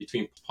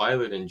between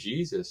Pilate and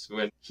Jesus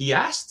when he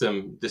asked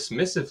him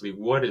dismissively,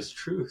 "What is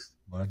truth?"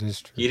 What is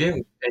He truth?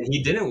 didn't, and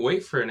he didn't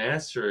wait for an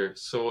answer.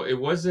 So it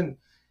wasn't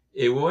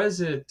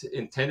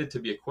intended to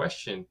be a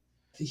question.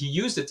 He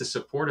used it to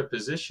support a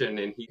position,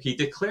 and he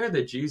declared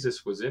that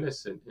Jesus was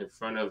innocent in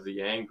front of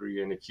the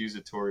angry and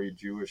accusatory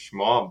Jewish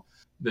mob.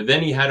 But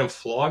then he had him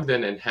flogged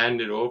and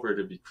handed over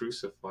to be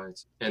crucified.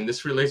 And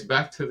this relates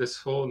back to this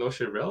whole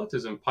notion of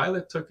relativism.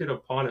 Pilate took it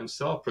upon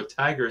himself,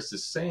 Protagoras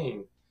is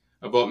saying,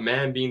 about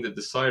man being the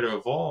decider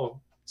of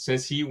all,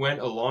 since he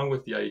went along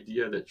with the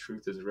idea that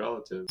truth is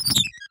relative.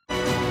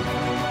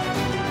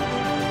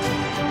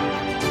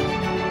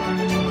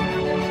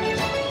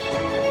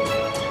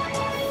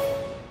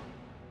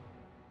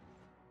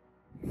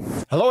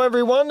 Hello,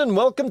 everyone, and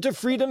welcome to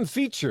Freedom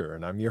Feature.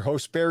 And I'm your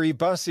host, Barry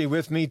Bussey.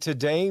 With me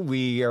today,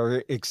 we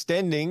are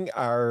extending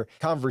our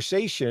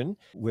conversation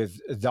with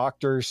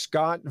Dr.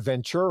 Scott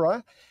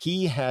Ventureyra.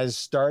 He has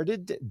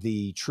started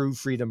the True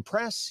Freedom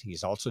Press.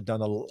 He's also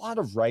done a lot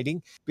of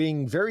writing,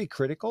 being very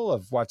critical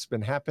of what's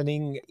been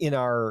happening in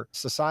our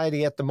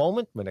society at the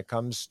moment when it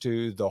comes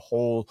to the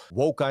whole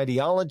woke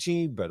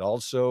ideology, but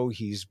also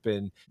he's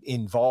been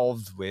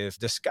involved with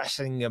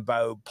discussing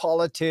about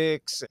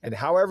politics and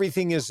how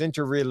everything is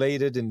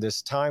interrelated in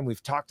this time.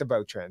 We've talked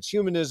about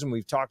transhumanism.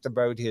 We've talked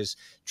about his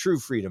True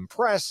Freedom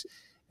Press.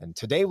 And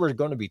today we're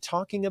going to be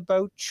talking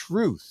about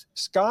truth.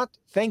 Scott,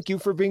 thank you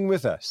for being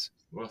with us.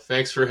 Well,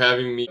 thanks for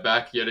having me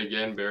back yet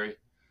again, Barry.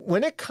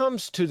 When it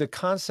comes to the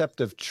concept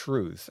of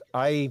truth,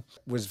 I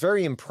was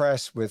very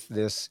impressed with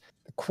this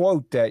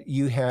quote that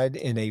you had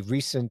in a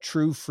recent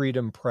True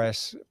Freedom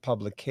Press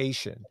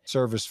publication.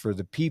 Service for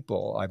the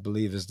People, I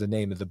believe, is the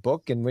name of the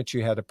book, in which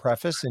you had a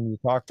preface and you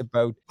talked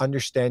about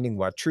understanding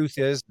what truth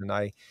is. And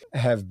I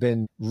have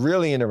been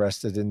really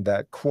interested in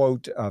that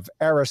quote of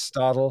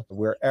Aristotle,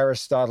 where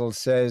Aristotle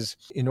says,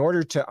 in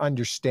order to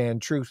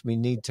understand truth, we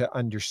need to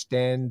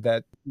understand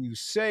that you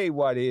say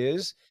what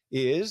is,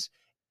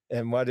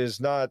 and what is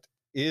not,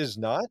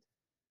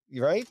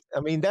 right? I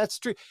mean, that's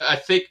true. I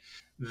think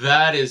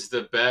that is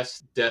the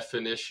best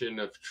definition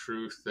of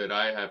truth that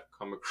I have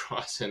come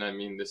across. And I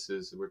mean,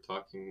 we're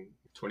talking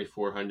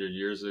 2,400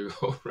 years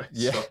ago, right?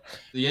 Yeah. So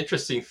the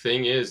interesting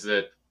thing is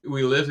that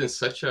we live in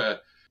such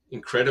a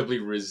incredibly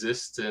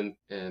resistant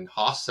and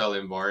hostile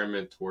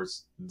environment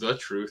towards the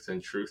truth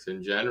and truth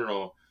in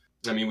general.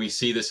 I mean, we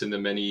see this in the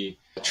many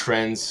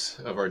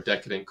trends of our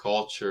decadent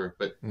culture,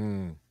 but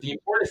the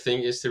important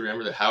thing is to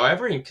remember that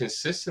however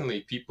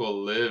inconsistently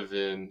people live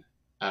in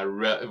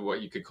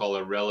what you could call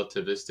a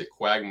relativistic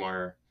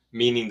quagmire,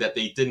 meaning that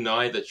they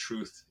deny the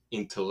truth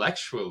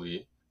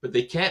intellectually, but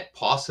they can't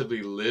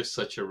possibly live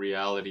such a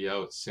reality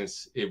out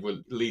since it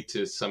would lead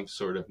to some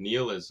sort of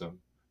nihilism.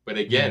 But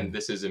again,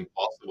 this is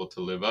impossible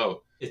to live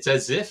out. It's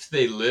as if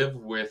they live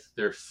with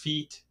their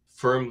feet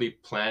firmly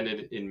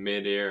planted in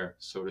midair,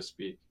 so to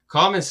speak.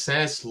 Common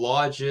sense,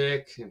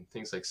 logic, and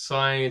things like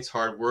science,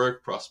 hard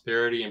work,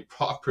 prosperity, and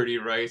property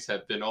rights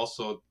have been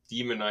also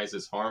demonized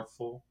as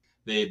harmful.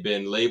 They've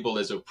been labeled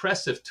as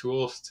oppressive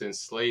tools to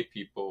enslave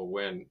people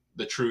when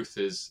the truth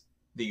is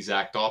the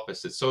exact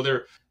opposite. So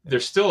they're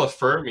still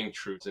affirming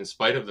truth in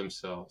spite of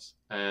themselves.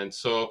 And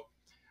so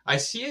I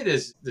see it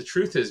as the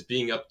truth is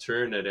being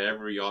upturned at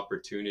every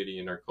opportunity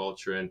in our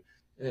culture. And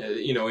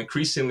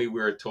increasingly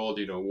we're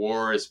told,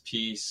 war is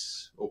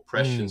peace,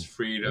 oppression's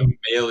freedom,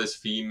 male is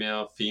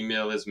female,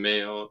 female is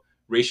male,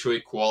 racial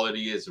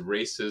equality is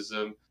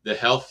racism, the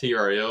healthy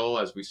are ill,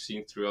 as we've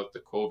seen throughout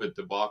the COVID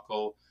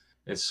debacle,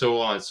 and so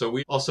on. So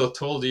we also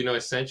told,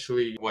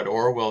 essentially what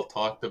Orwell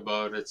talked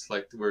about. It's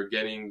like we're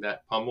getting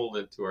that pummeled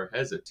into our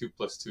heads that 2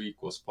 + 2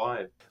 =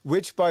 5.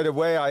 Which, by the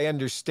way, I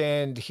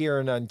understand here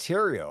in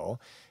Ontario,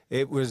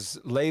 it was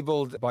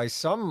labeled by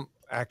some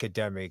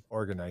academic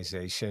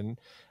organization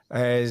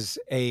as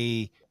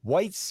a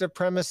white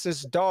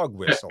supremacist dog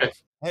whistle.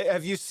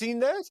 Have you seen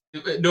that?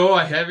 No,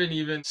 I haven't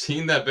even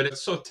seen that, but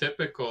it's so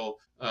typical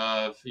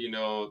of,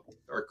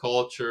 our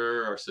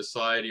culture, our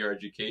society, our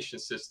education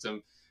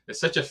system. It's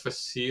such a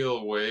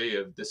facile way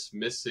of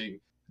dismissing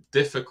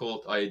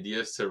difficult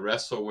ideas to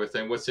wrestle with.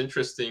 And what's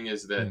interesting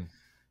is that,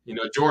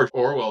 George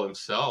Orwell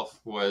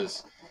himself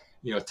was,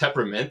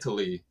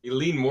 temperamentally, he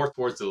leaned more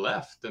towards the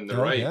left than the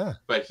right, Yeah.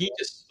 but he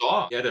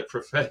had a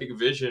prophetic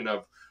vision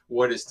of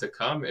what is to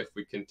come if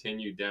we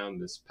continue down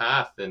this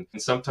path. And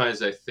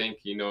sometimes I think,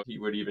 he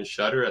would even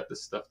shudder at the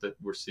stuff that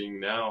we're seeing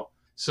now.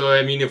 So,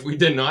 I mean, if we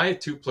deny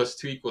 2 +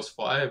 2 =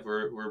 5,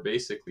 we're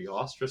basically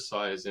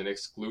ostracized and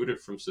excluded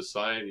from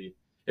society.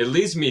 It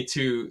leads me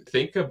to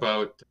think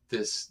about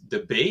this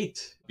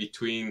debate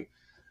between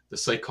the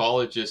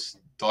psychologist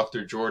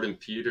Dr. Jordan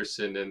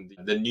Peterson and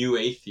the new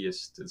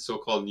atheist, the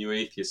so-called new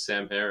atheist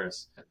Sam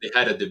Harris. They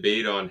had a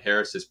debate on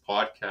Harris's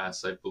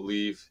podcast, I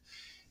believe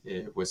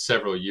it was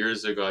several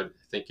years ago. I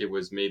think it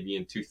was maybe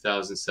in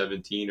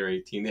 2017 or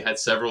 18. They had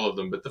several of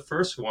them, but the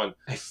first one,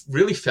 I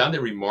really found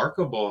it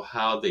remarkable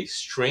how they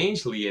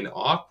strangely and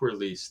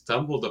awkwardly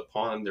stumbled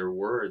upon their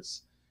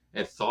words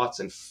and thoughts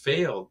and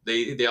failed.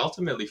 They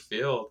ultimately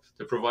failed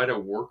to provide a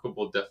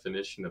workable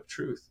definition of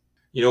truth.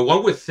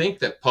 One would think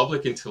that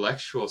public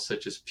intellectuals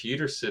such as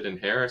Peterson and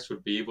Harris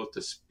would be able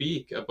to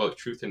speak about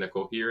truth in a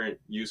coherent,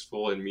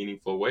 useful, and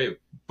meaningful way,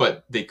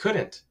 but they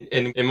couldn't.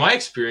 And in my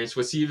experience,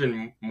 what's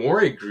even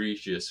more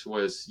egregious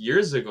was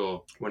years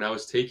ago when I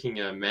was taking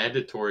a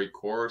mandatory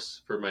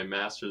course for my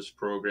master's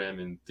program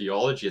in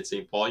theology at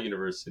St. Paul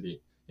University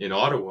in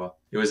Ottawa.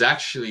 It was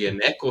actually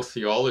an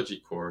eco-theology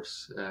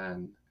course,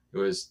 and it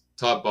was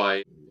taught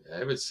by,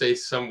 I would say,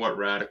 somewhat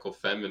radical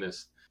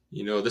feminists.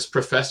 This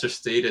professor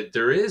stated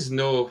there is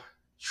no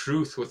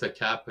truth with a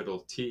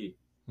capital T.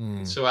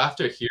 And Mm. so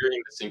after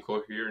hearing this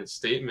incoherent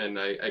statement,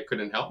 I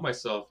couldn't help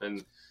myself,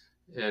 and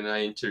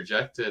I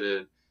interjected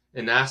it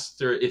and asked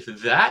her if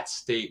that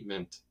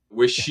statement,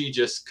 which she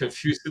just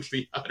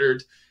confusedly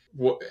uttered,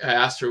 I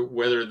asked her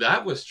whether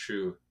that was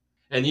true.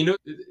 And the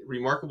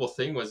remarkable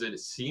thing was that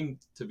it seemed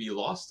to be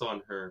lost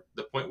on her.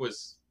 The point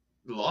was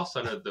lost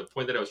on her, the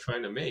point that I was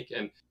trying to make.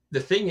 And the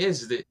thing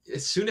is that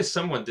as soon as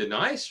someone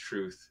denies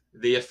truth,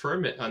 they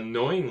affirm it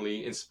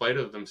unknowingly in spite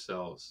of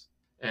themselves.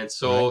 And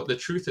so Right. the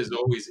truth is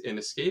always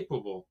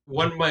inescapable.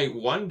 One might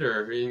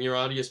wonder, and your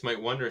audience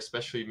might wonder,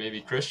 especially maybe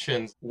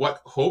Christians,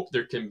 what hope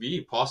there can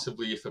be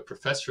possibly if a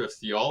professor of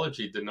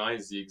theology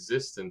denies the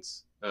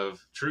existence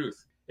of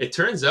truth. It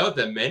turns out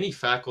that many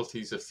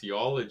faculties of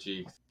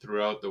theology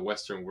throughout the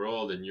Western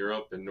world, in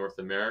Europe and North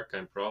America,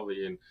 and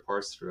probably in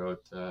parts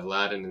throughout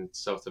Latin and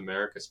South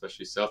America,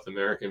 especially South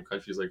American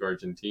countries like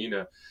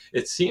Argentina,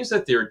 it seems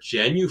that they're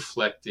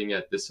genuflecting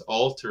at this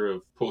altar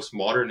of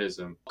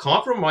postmodernism,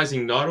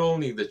 compromising not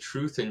only the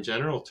truth in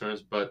general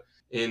terms, but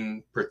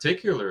in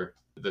particular,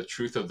 the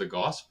truth of the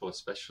gospel,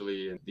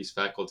 especially in these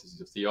faculties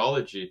of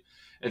theology.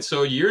 And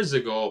so years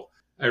ago,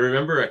 I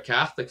remember a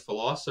Catholic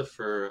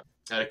philosopher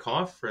at a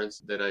conference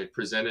that I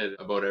presented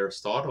about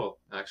Aristotle,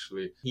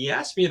 actually. He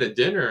asked me at a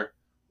dinner,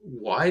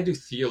 why do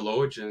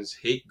theologians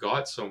hate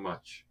God so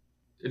much?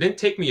 It didn't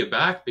take me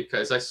aback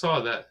because I saw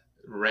that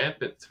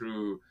rampant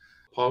through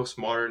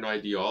postmodern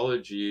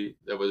ideology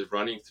that was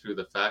running through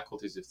the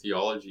faculties of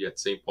theology at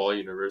St. Paul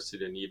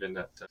University and even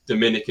at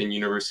Dominican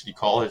University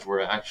College,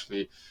 where I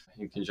actually,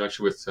 in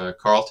conjunction with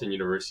Carleton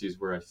Universities,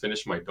 where I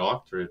finished my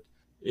doctorate.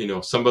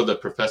 Some of the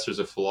professors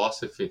of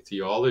philosophy and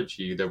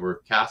theology that were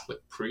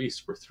Catholic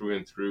priests were through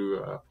and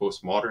through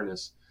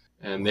postmodernists.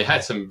 And they had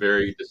Wow. some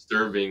very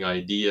disturbing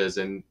ideas.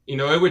 And,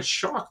 it would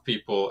shock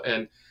people.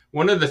 And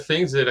one of the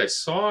things that I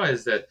saw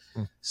is that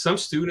Mm. some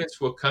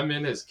students will come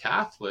in as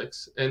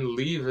Catholics and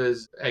leave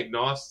as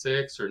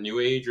agnostics or New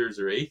Agers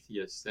or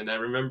atheists. And I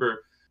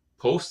remember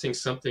posting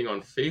something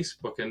on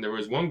Facebook, and there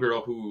was one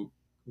girl who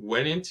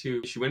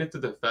she went into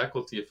the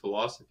faculty of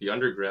philosophy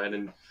undergrad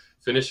and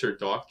finished her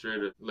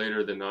doctorate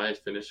later than I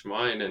finished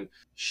mine. And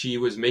she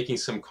was making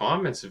some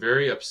comments,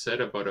 very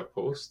upset about a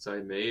post I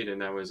made.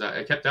 And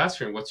I kept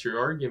asking her, what's your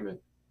argument?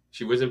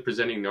 She wasn't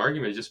presenting an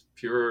argument, just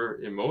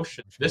pure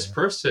emotion. This Sure.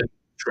 person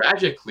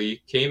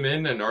tragically came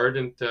in an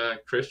ardent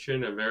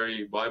Christian, a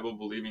very Bible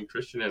believing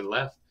Christian, and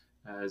left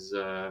as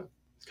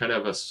kind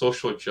of a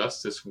social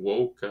justice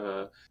woke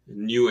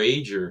new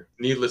ager.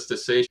 Needless to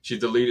say, she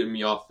deleted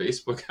me off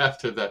Facebook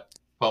after that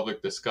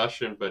public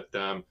discussion. But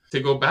to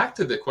go back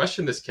to the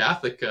question this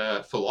Catholic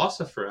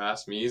philosopher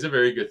asked me, he's a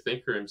very good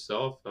thinker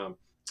himself,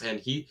 and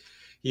he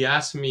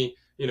asked me,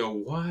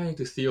 why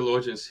do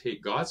theologians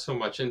hate God so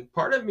much? And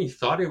part of me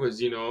thought it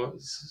was,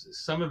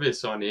 some of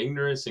it's on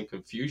ignorance and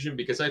confusion,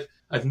 because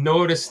I've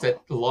noticed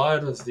that a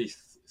lot of the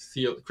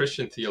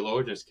Christian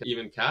theologians,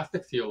 even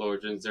Catholic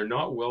theologians, they're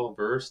not well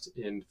versed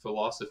in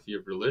philosophy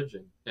of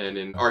religion and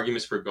in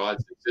arguments for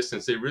God's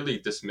existence. They really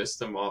dismiss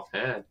them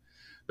offhand.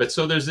 But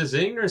so there's this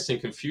ignorance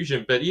and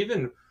confusion. But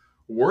even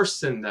worse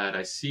than that,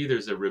 I see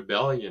there's a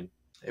rebellion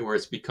where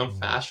it's become Mm.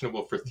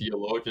 fashionable for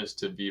theologians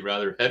to be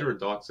rather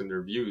heterodox in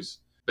their views.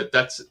 But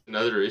that's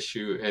another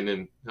issue in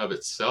and of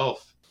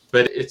itself.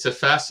 But it's a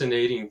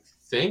fascinating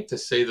thing, to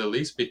say the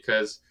least,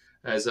 because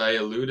as I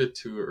alluded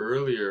to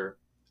earlier,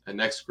 an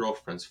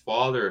ex-girlfriend's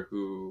father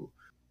who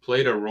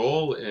played a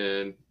role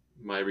in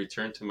my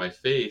return to my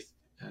faith,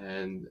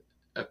 and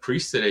a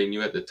priest that I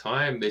knew at the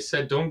time, they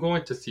said, don't go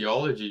into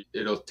theology.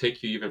 It'll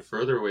take you even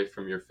further away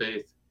from your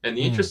faith. And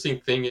the Mm.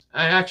 interesting thing is,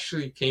 I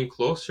actually came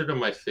closer to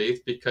my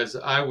faith because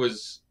I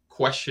was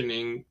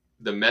questioning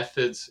the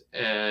methods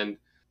and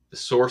the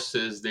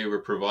sources they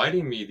were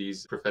providing me,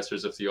 these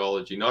professors of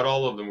theology. Not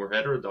all of them were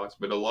heterodox,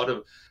 but a lot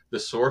of the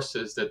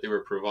sources that they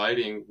were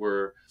providing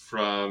were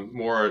from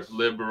more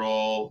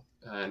liberal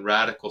and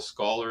radical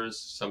scholars,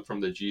 some from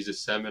the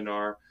Jesus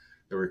Seminar.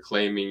 They were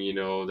claiming,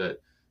 that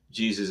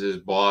Jesus's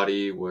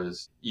body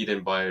was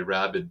eaten by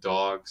rabid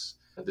dogs.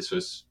 This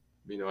was,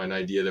 an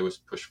idea that was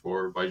pushed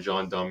forward by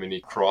John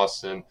Dominic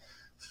Crossan,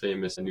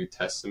 famous New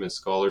Testament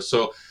scholar.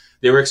 So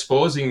they were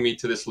exposing me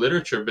to this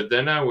literature, but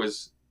then I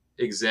was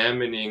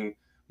examining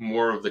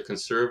more of the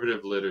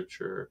conservative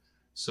literature.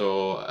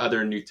 So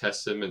other New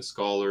Testament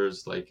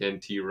scholars like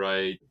N.T.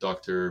 Wright,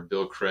 Dr.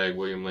 Bill Craig,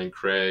 William Lane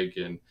Craig,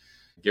 and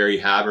Gary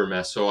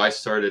Habermas. So I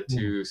started Mm.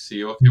 to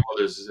see, okay, well,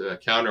 there's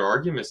counter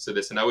arguments to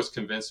this, and I was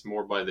convinced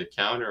more by the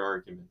counter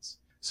arguments.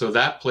 So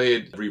that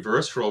played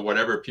reverse role.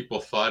 Whatever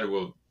people thought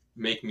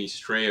make me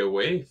stray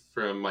away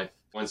from my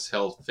once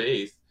held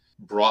faith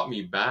brought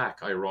me back,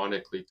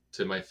 ironically,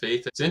 to my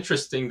faith. It's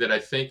interesting that I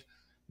think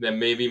that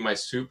maybe my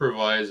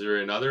supervisor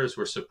and others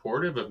were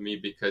supportive of me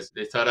because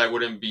they thought I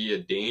wouldn't be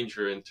a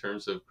danger in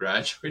terms of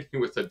graduating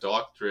with a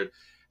doctorate,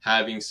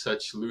 having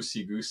such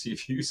loosey goosey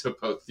views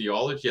about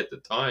theology at the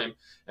time.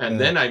 And Yeah.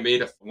 then I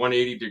made a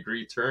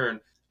 180-degree turn.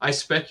 I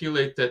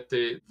speculate that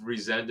they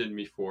resented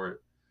me for it.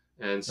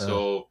 And Uh,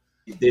 so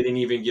they didn't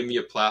even give me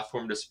a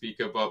platform to speak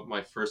about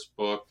my first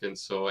book. And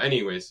so,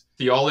 anyways,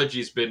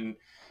 theology's been,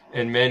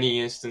 in many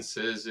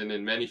instances and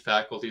in many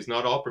faculties,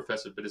 not all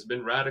professors, but it's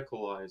been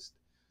radicalized.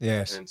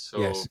 yes. And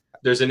so Yes.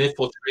 there's an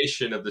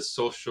infiltration of the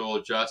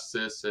social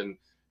justice and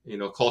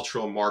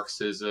cultural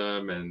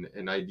Marxism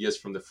and ideas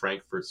from the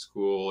Frankfurt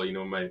School.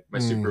 My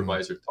Mm.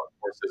 supervisor taught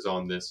courses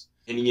on this,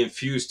 and he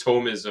infused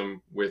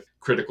Thomism with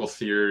critical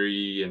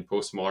theory and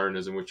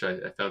postmodernism, which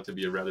I found to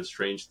be a rather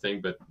strange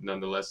thing, but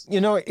nonetheless, You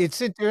know,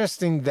 it's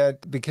interesting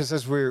that because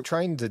as we're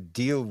trying to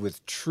deal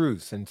with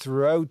truth, and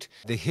throughout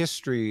the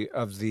history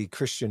of the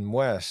Christian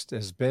West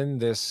has been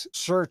this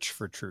search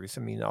for truth.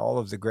 I mean, all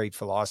of the great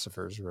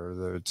philosophers,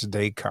 whether it's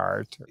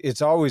Descartes,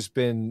 it's always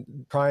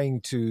been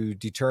trying to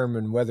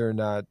determine whether or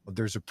not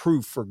there's a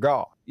proof for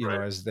God,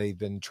 right, as they've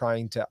been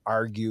trying to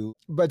argue.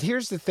 But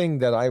here's the thing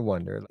that I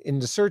wonder in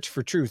the search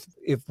for truth,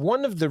 if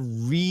one of the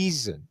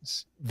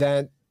reasons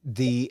that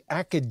the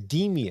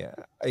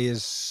academia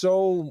is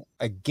so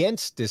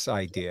against this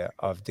idea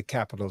of the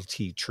capital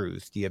T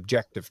truth, the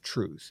objective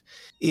truth,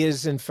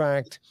 is in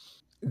fact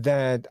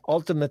that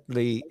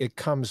ultimately it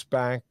comes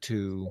back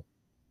to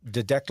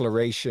the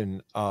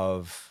declaration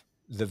of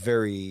the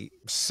very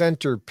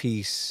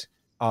centerpiece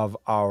of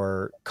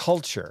our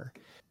culture,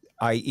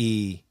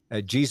 i.e.,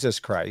 Jesus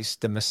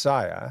Christ, the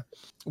Messiah,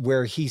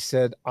 where he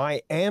said,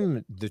 I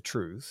am the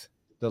truth,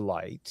 the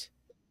light,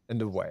 and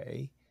the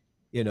way,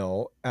 you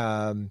know,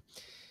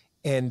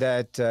 and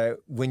that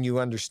when you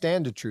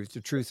understand the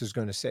truth is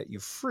going to set you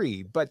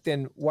free. But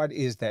then what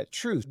is that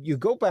truth? You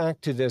go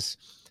back to this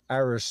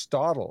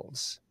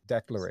Aristotle's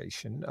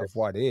declaration of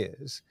what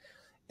is,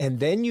 and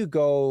then you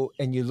go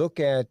and you look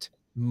at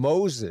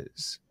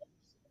Moses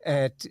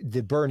at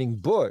the burning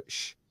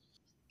bush.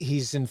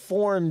 He's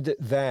informed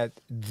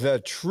that the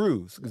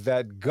truth,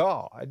 that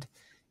God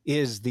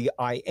is the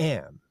I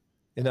am.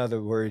 In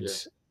other words,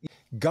 yes,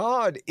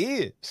 God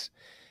is.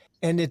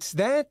 And it's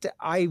that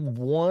I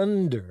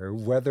wonder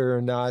whether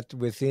or not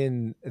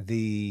within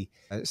the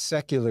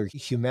secular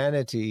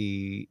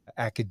humanity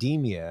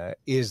academia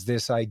is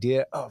this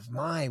idea of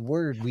my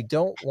word, we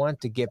don't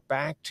want to get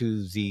back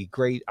to the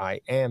great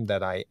I am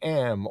that I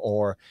am,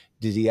 or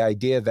to the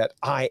idea that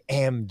I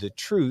am the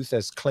truth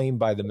as claimed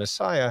by the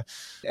Messiah.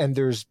 And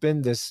there's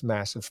been this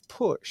massive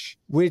push,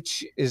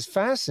 which is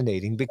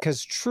fascinating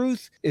because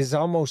truth is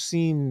almost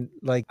seen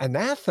like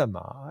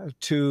anathema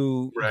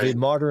to the right.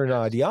 modern Yes.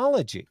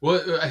 ideology.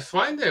 Well, I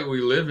find that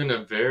we live in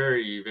a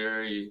very,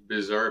 very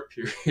bizarre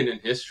period in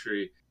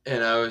history.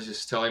 And I was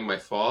just telling my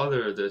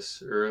father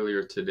this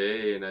earlier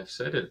today, and I've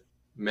said it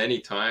many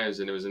times,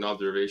 and it was an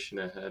observation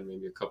I had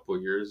maybe a couple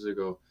of years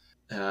ago.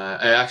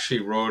 I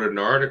actually wrote an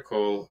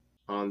article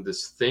on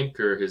this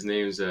thinker. His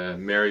name's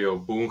Mario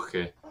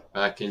Bunge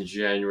back in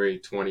January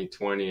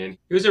 2020, and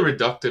he was a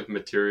reductive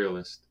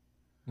materialist.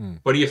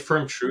 Mm, But he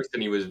affirmed truth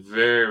and he was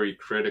very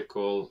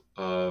critical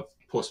of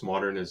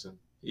postmodernism.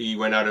 He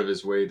went out of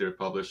his way to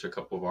publish a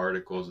couple of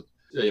articles,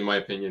 in my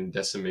opinion,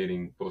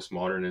 decimating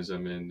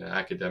postmodernism in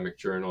academic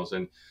journals.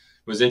 And it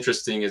was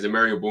interesting is that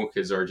Mario Bunke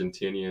is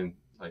Argentinian,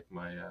 like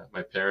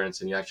my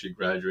parents, and he actually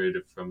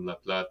graduated from La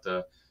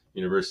Plata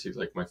University,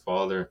 like my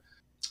father.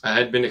 I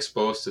had been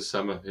exposed to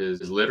some of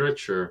his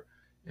literature,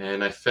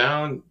 and I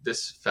found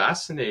this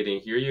fascinating.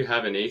 Here you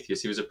have an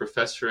atheist. He was a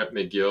professor at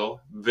McGill,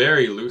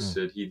 very mm,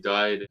 lucid. He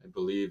died, I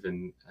believe,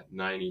 at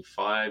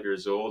 95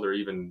 years old, or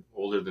even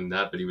older than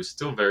that. But he was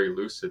still very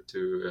lucid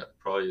to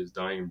probably his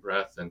dying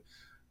breath, and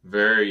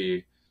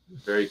very,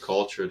 very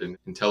cultured and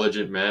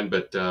intelligent man.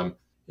 But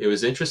it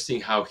was interesting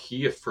how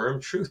he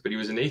affirmed truth, but he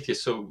was an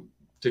atheist. So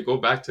to go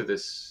back to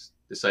this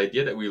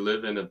idea that we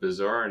live in a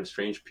bizarre and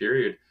strange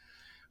period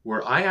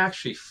where I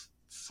actually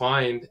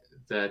find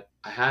that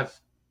I have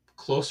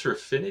closer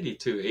affinity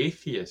to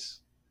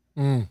atheists.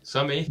 mm,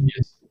 Some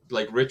atheists,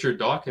 like Richard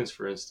Dawkins,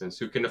 for instance,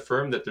 who can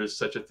affirm that there's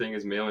such a thing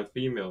as male and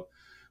female,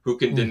 who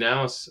can mm,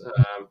 denounce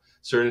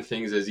certain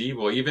things as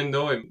evil, even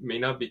though it may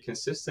not be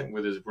consistent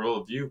with his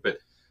worldview. But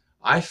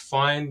I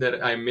find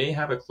that I may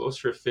have a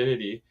closer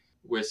affinity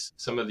with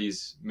some of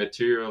these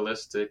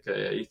materialistic,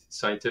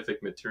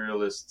 scientific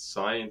materialist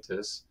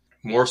scientists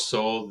more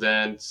so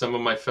than some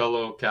of my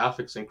fellow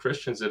Catholics and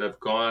Christians that have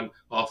gone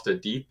off the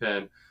deep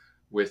end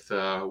with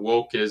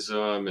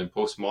wokeism and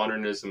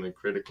postmodernism and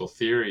critical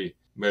theory,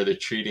 where they're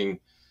treating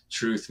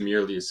truth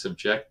merely as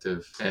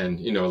subjective. And,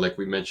 like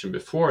we mentioned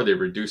before, they're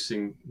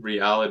reducing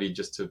reality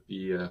just to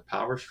be a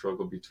power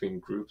struggle between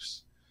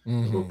groups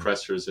of mhm,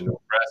 oppressors and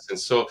oppressed. And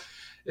so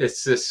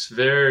it's this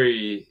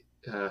very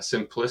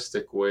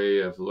simplistic way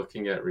of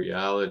looking at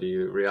reality.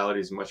 Reality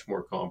is much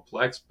more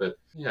complex, but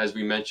as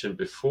we mentioned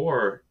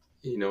before,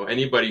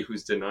 anybody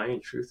who's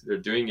denying truth, they're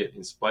doing it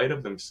in spite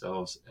of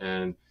themselves.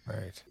 And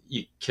Right.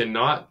 you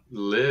cannot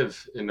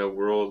live in a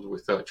world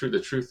without truth. The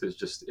truth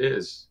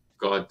is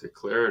God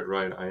declared,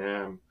 right? I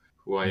am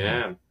who I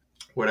Mm. am.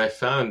 What I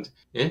found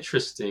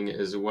interesting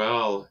as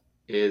well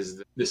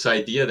is this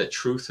idea that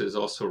truth is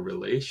also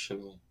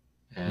relational,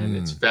 and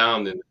it's Mm.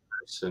 found in the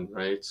person,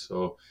 right?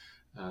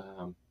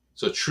 Um,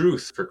 so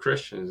truth for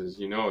Christians, as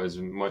you know, is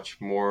much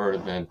more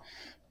than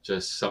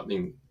just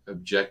something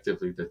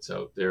objectively that's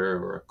out there,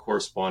 or a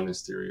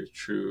correspondence theory of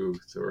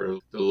truth, or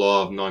the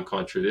law of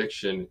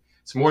non-contradiction.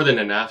 It's more than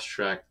an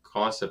abstract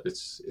concept.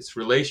 It's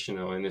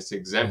relational, and it's Mm.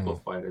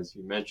 exemplified, as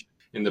you mentioned,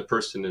 in the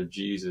person of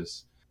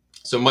Jesus.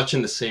 So much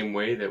in the same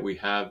way that we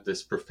have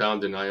this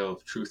profound denial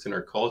of truth in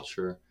our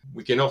culture,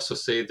 we can also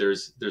say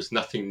there's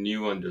nothing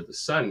new under the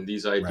sun.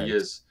 These Right.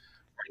 ideas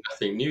are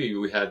nothing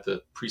new. We had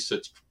the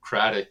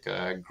pre-Socratic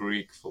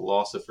Greek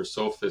philosopher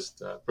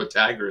sophist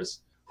Protagoras,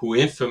 who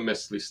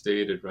infamously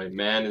stated, right,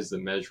 man is the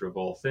measure of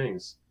all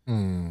things.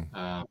 Mm.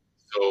 Um,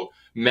 so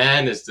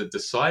man is the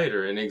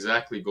decider, and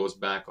exactly goes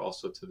back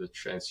also to the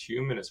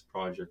transhumanist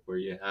project, where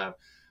you have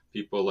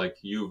people like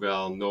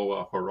Yuval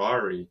Noah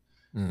Harari,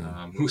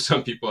 Mm. who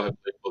some people have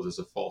labeled as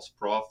a false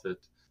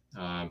prophet.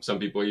 Some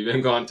people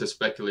even gone to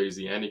speculate he's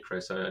the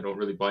Antichrist. I don't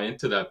really buy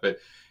into that, but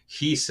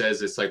he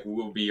says it's like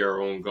we'll be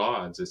our own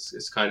gods.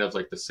 It's kind of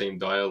like the same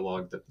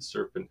dialogue that the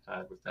serpent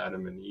had with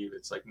Adam and Eve.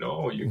 It's like,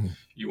 no, Mm.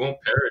 you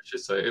won't perish.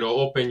 It's like it'll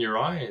open your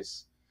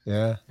eyes,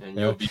 Yeah. and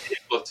Yeah. you'll be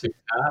able to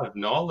have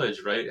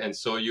knowledge, right? And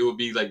so you will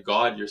be like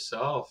God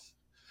yourself.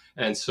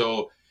 And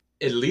so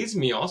it leads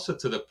me also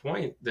to the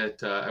point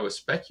that I was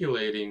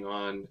speculating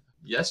on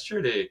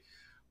yesterday,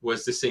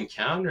 was this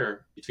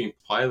encounter between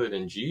Pilate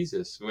and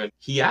Jesus, when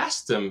he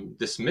asked him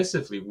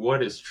dismissively,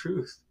 "What is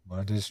truth?"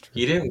 What is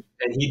He truth? didn't,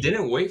 and he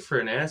didn't wait for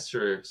an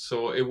answer.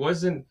 So it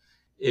wasn't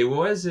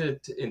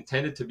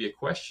intended to be a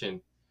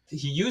question.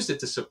 He used it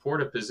to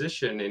support a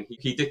position, and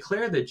he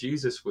declared that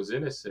Jesus was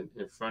innocent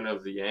in front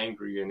of the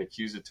angry and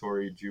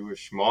accusatory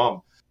Jewish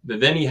mob.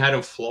 But then he had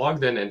him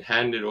flogged and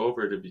handed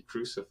over to be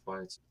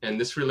crucified. And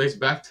this relates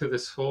back to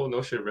this whole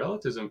notion of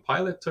relativism.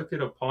 Pilate took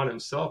it upon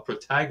himself,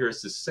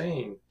 Protagoras is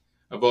saying,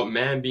 about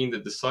man being the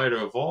decider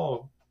of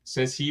all,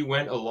 since he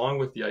went along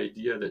with the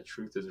idea that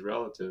truth is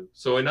relative.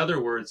 So, in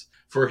other words,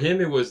 for him,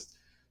 it was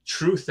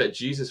truth that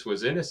Jesus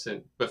was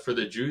innocent, but for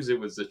the Jews, it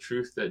was the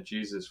truth that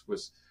Jesus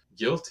was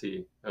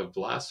guilty of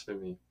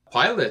blasphemy.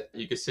 Pilate,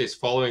 you could say, is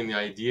following the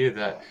idea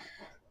that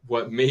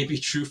what may be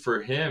true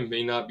for him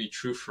may not be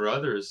true for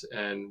others,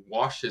 and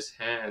wash his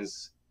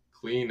hands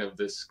clean of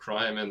this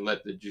crime and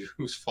let the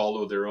Jews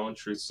follow their own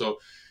truth. So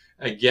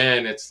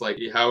again, it's like,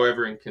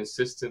 however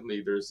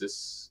inconsistently, there's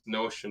this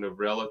notion of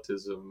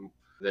relativism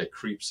that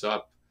creeps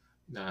up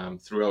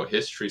throughout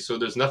history. So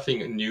there's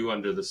nothing new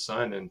under the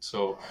sun. And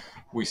so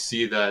we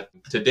see that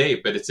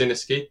today, but it's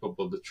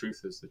inescapable. The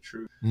truth is the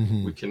truth.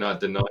 Mm-hmm. We cannot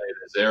deny it,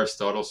 as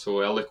Aristotle so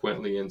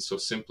eloquently and so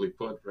simply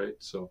put, right?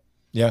 So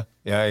Yeah,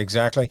 yeah,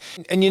 exactly.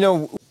 And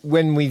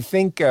when we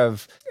think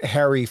of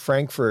Harry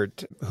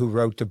Frankfurt, who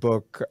wrote the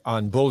book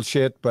on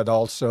bullshit, but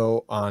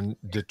also on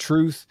the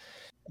truth,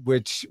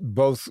 which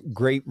both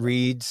great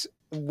reads,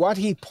 what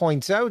he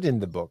points out in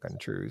the book on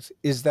truth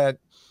is that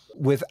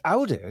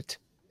without it,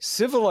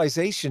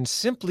 civilization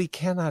simply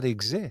cannot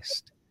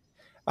exist.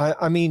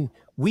 I mean,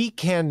 we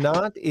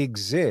cannot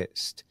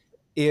exist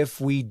if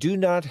we do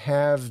not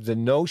have the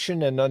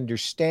notion and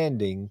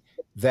understanding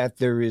that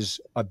there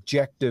is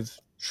objective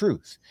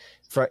truth.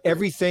 For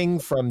everything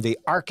from the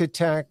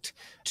architect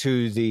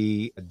to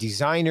the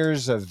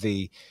designers of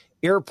the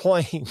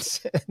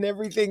airplanes and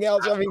everything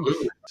else. I mean,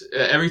 absolutely.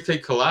 Everything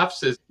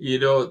collapses.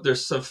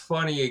 There's some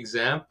funny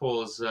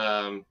examples,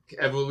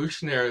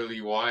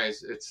 evolutionarily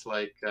wise. It's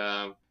like,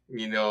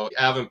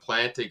 Alvin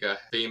Plantinga, a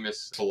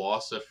famous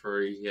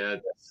philosopher, he had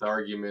this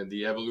argument,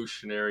 the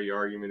evolutionary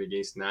argument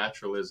against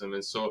naturalism.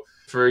 And so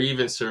for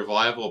even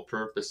survival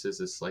purposes,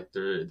 it's like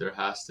there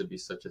has to be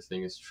such a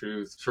thing as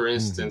truth. For mhm,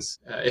 instance,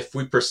 if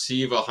we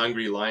perceive a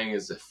hungry lion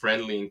as a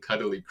friendly and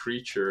cuddly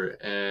creature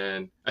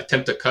and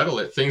attempt to cuddle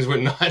it, things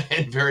would not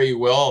end very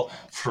well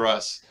for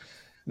us.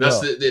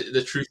 That's no,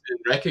 the truth, in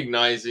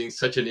recognizing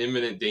such an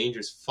imminent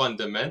danger is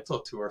fundamental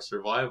to our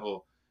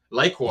survival. yeah,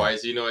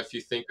 Likewise, if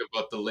you think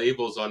about the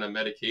labels on a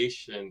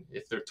medication,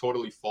 if they're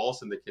totally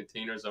false and the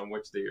containers on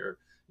which they are,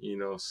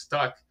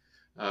 stuck,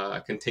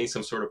 contain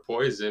some sort of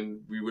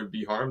poison, we would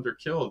be harmed or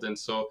killed. And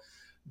so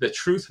the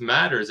truth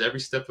matters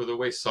every step of the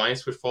way.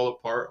 Science would fall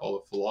apart, all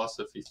of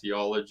philosophy,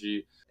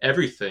 theology,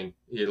 everything.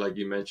 Like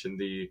you mentioned,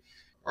 the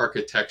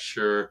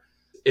architecture,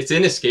 it's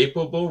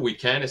inescapable. We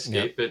can't yeah.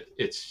 escape it.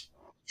 It's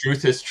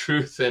truth is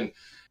truth, and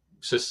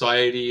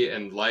society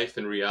and life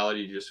and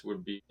reality just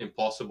would be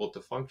impossible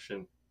to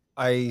function.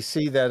 I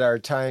see that our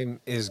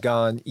time is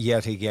gone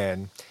yet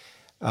again.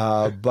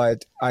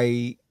 But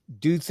I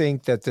do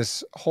think that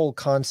this whole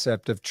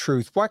concept of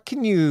truth, what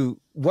can you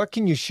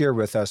share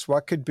with us?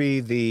 What could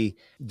be the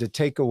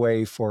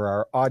takeaway for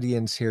our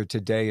audience here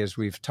today as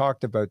we've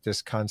talked about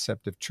this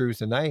concept of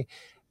truth? And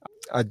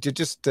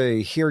just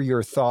to hear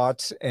your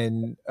thoughts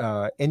and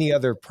any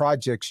other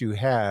projects you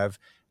have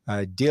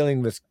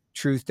dealing with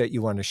truth that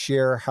you want to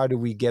share. How do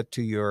we get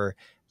to your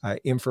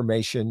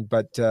information?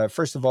 But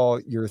first of all,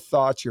 your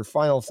thoughts, your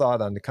final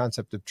thought on the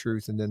concept of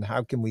truth, and then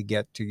how can we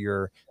get to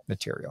your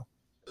material?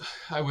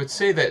 I would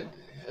say that,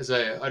 as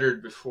I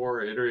uttered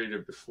before,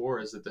 iterated before,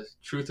 is that the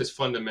truth is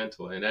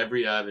fundamental in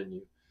every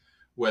avenue,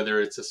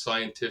 whether it's a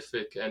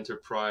scientific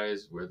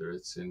enterprise, whether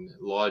it's in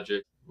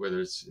logic, whether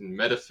it's in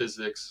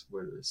metaphysics,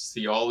 whether it's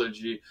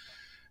theology,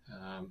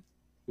 um,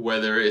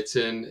 whether it's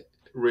in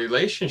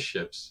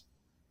relationships.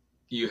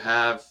 You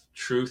have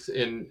truth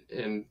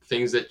in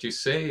things that you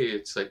say.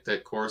 It's like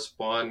that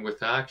correspond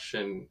with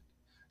action.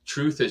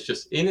 Truth is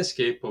just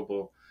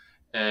inescapable,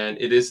 and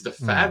it is the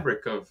Mm.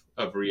 fabric of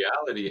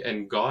reality,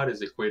 and God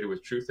is equated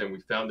with truth, and we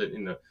found it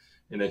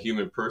in a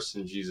human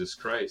person, Jesus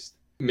Christ.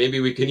 Maybe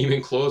we can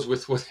even close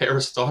with what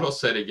Aristotle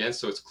said again,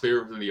 so it's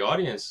clear for the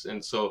audience.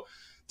 And so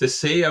to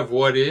say of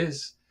what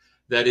is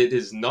that it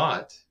is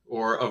not,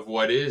 or of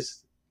what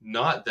is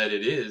not that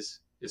it is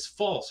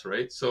false,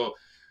 right? So,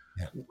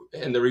 Yeah.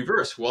 and the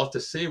reverse, well,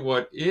 to say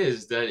what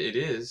is that it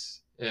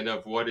is, and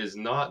of what is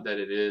not that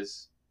it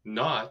is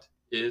not,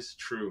 is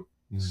true.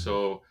 Mm.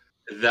 So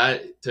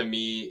that to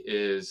me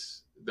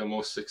is the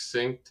most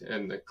succinct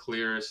and the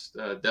clearest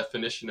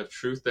definition of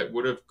truth that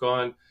would have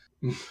gone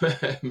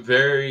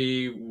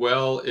very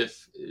well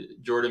if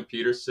Jordan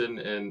Peterson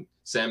and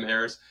Sam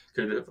Harris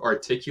could have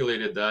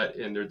articulated that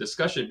in their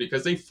discussion,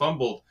 because they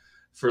fumbled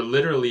for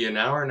literally an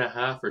hour and a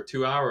half or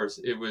 2 hours.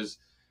 It was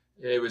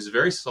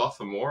very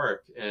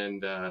sophomoric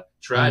and Mm.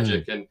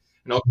 tragic. And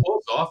I'll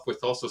close off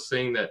with also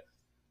saying that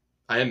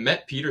I had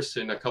met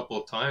Peterson a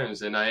couple of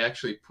times, and I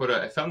actually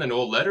I found an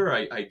old letter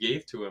I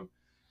gave to him,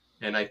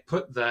 and I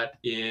put that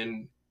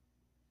in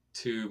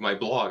to my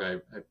blog.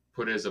 I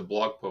put it as a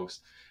blog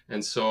post.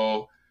 And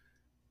so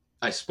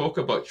I spoke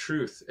about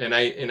truth, and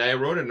I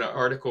wrote an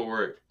article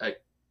where I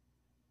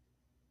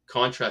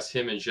contrast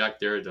him and Jacques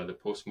Derrida, the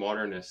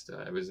postmodernist.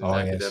 It was an Oh,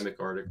 yes. academic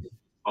article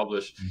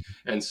published. Mhm.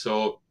 And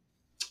so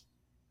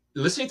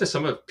listening to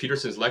some of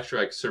Peterson's lecture,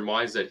 I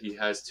surmised that he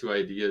has two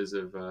ideas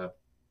of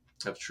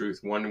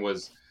truth. One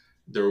was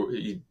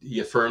he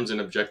affirms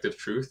an objective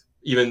truth,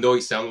 even though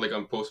he sounded like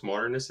a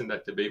postmodernist in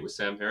that debate with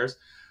Sam Harris.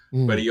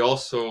 But Mm. he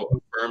also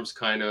affirms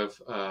kind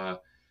of a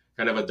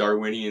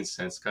Darwinian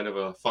sense, kind of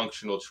a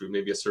functional truth,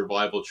 maybe a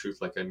survival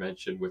truth, like I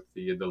mentioned with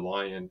the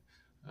lion,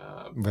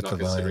 With the not lion,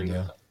 considering the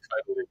yeah.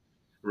 tribal,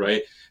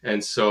 right?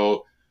 And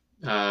so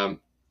it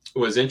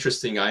was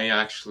interesting. I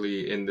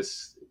actually in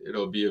this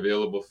it'll be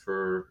available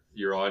for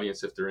your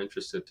audience if they're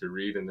interested to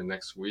read in the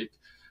next week.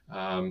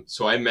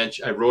 So I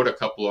wrote a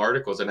couple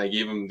articles, and I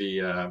gave them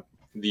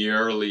the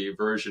early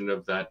version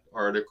of that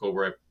article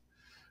where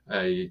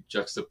I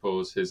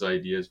juxtapose his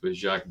ideas with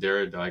Jacques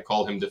Derrida. I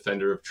call him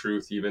defender of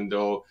truth, even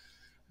though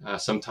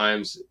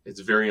sometimes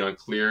it's very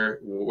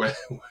unclear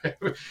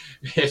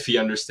if he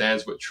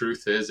understands what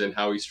truth is and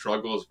how he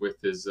struggles with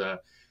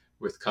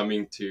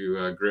coming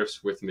to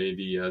grips with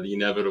maybe the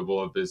inevitable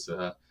of his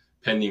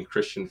pending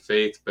Christian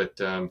faith.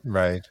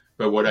 Right.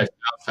 But what I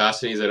found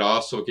fascinating is that I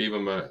also gave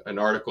him an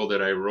article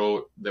that I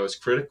wrote that was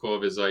critical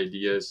of his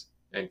ideas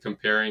and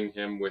comparing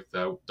him with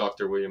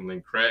Dr. William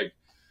Lane Craig,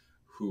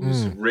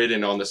 who's Mm.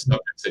 written on the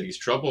subjects that he's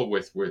troubled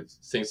with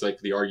things like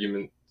the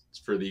argument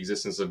for the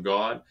existence of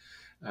God.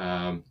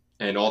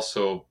 And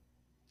also,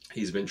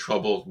 he's been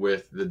troubled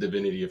with the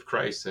divinity of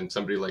Christ. And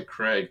somebody like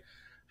Craig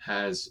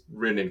has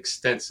written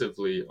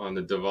extensively on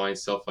the divine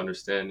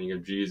self-understanding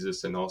of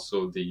Jesus, and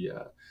also the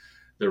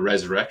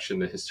resurrection,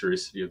 the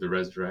historicity of the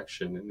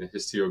resurrection, and the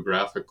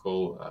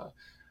historiographical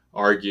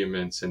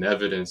arguments and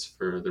evidence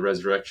for the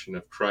resurrection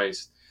of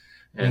Christ.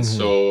 And Hmm.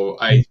 so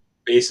I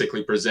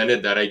basically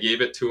presented that. I gave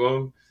it to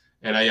him,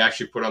 and I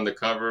actually put on the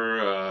cover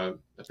a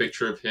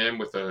picture of him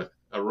with a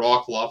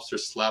rock lobster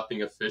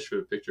slapping a fish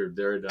with a picture of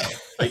Derrida.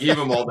 I gave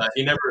him all that.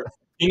 He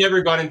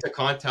never got into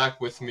contact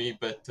with me,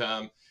 but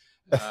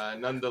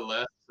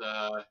nonetheless,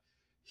 I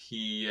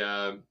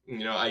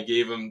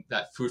gave him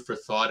that food for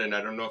thought, and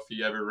I don't know if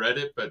he ever read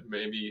it, but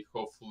maybe,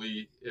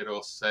 hopefully,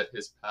 it'll set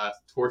his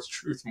path towards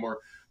truth more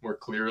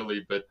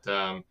clearly. But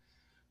to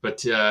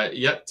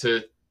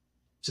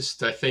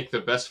just, I think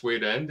the best way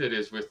to end it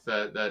is with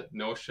that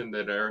notion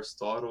that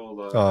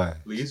Aristotle Oh,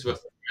 leaves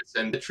with,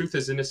 and the truth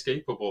is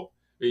inescapable.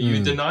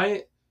 You mm. deny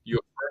it, you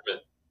affirm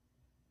it.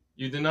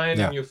 You deny it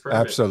Yeah, and you affirm it.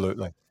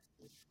 absolutely.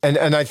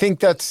 And I think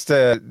that's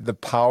the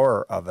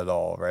power of it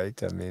all, right?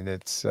 I mean,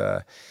 it's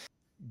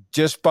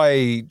just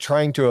by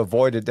trying to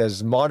avoid it,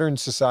 as modern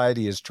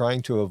society is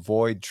trying to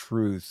avoid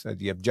truth,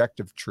 the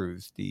objective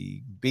truth,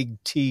 the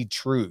big T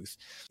truth,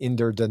 in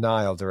their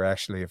denial, they're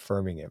actually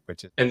affirming it,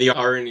 which is, And the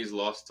irony is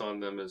lost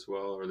on them as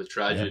well, or the yeah,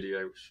 tragedy,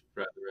 I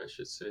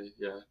should say.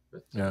 Yeah,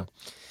 but yeah.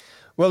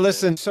 Well, yeah.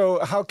 listen, so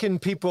how can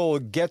people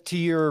get to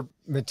your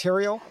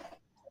material?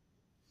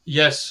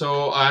 Yes,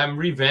 so I'm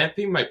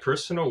revamping my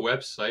personal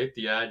website.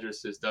 The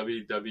address is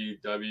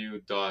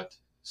www.scott,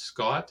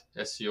 SCOTT,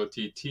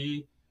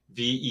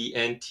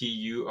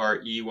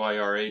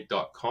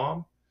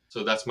 VENTUREYRA.com.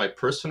 So that's my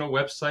personal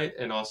website.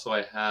 And also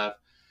I have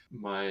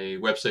my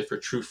website for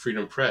True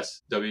Freedom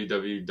Press,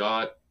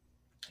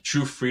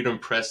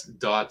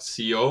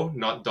 www.truefreedompress.co,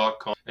 not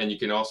 .com. And you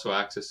can also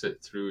access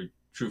it through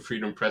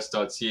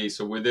truefreedompress.ca.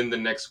 So within the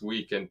next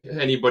week, and if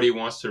anybody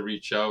wants to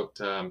reach out,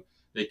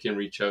 they can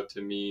reach out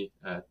to me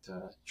at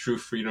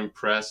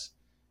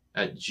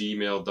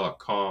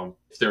truefreedompress@gmail.com.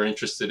 If they're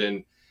interested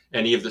in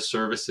any of the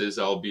services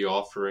I'll be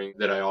offering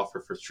that I offer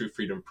for True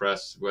Freedom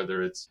Press,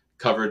 whether it's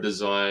cover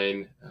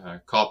design,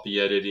 copy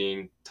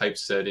editing,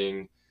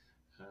 typesetting,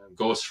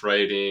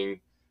 ghostwriting,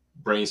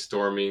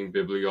 brainstorming,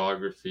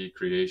 bibliography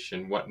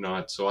creation,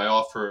 whatnot. So I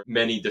offer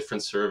many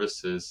different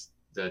services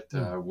that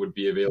would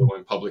be available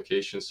in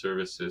publication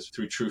services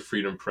through True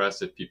Freedom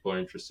Press if people are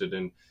interested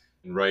in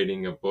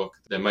writing a book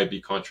that might be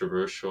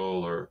controversial,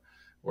 or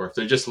if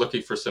they're just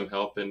looking for some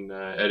help in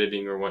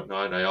editing or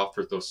whatnot. I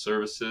offer those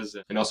services.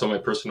 And also my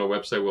personal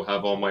website will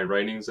have all my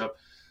writings up,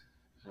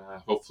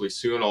 hopefully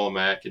soon, all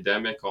my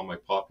academic, all my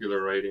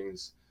popular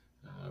writings,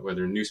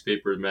 whether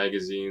newspapers,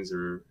 magazines,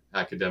 or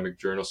academic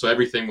journals. So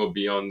everything will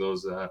be on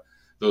those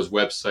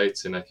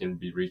websites, and I can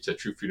be reached at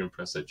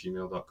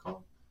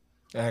truefreedompress@gmail.com.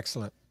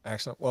 Excellent.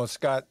 Excellent. Well,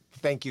 Scott,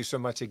 thank you so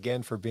much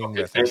again for being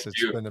with thank us.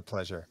 It's you. been a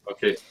pleasure.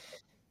 Okay.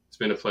 It's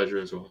been a pleasure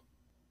as well.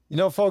 You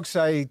know, folks,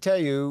 I tell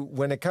you,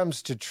 when it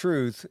comes to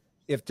truth,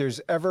 if there's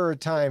ever a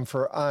time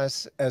for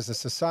us as a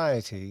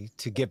society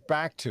to get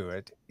back to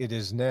it, it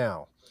is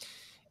now.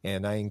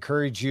 And I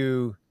encourage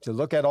you to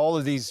look at all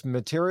of these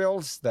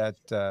materials that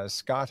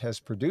Scott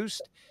has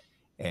produced.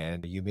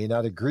 And you may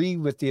not agree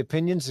with the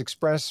opinions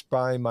expressed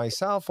by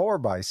myself or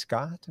by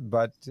Scott,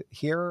 but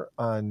here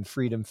on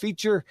Freedom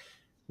Feature,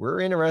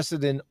 we're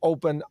interested in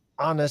open,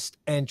 honest,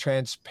 and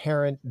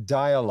transparent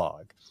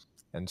dialogue.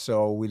 And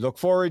so we look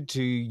forward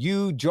to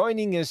you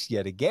joining us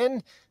yet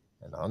again.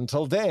 And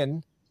until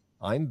then,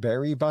 I'm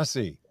Barry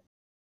Bussey.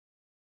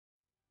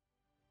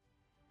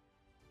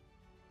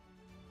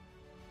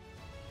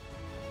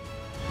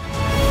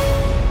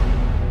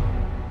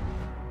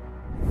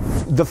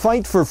 The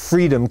fight for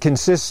freedom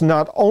consists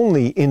not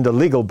only in the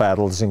legal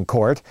battles in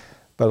court,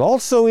 but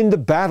also in the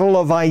battle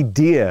of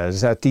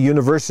ideas at the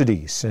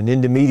universities and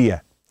in the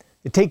media.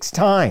 It takes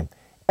time,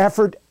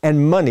 effort,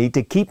 and money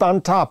to keep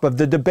on top of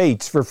the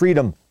debates for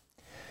freedom.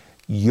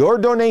 Your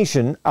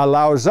donation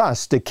allows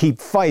us to keep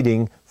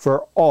fighting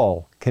for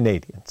all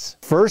Canadians.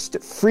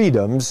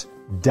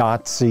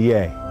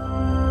 Firstfreedoms.ca